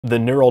The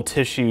neural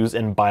tissues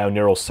in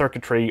bioneural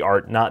circuitry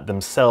are not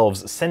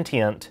themselves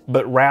sentient,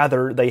 but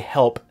rather they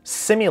help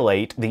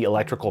simulate the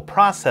electrical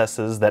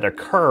processes that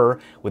occur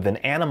within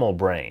animal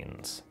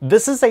brains.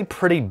 This is a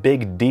pretty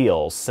big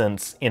deal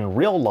since in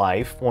real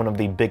life, one of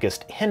the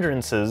biggest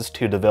hindrances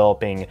to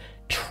developing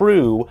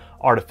true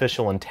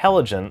artificial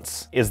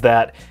intelligence is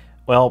that,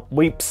 well,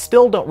 we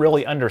still don't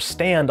really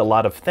understand a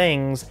lot of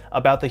things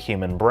about the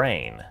human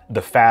brain.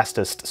 The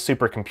fastest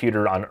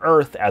supercomputer on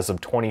Earth as of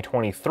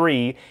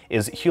 2023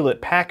 is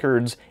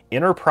Hewlett-Packard's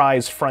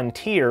Enterprise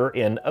Frontier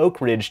in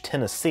Oak Ridge,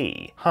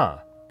 Tennessee.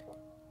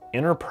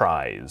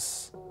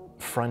 Enterprise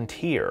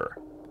Frontier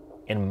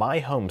in my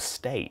home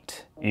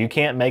state. You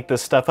can't make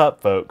this stuff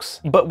up, folks.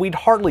 But we'd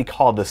hardly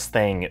call this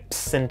thing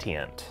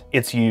sentient.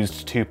 It's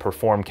used to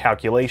perform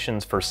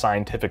calculations for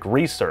scientific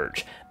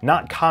research,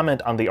 not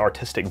comment on the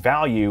artistic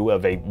value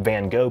of a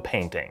Van Gogh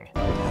painting.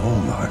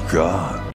 Oh my God.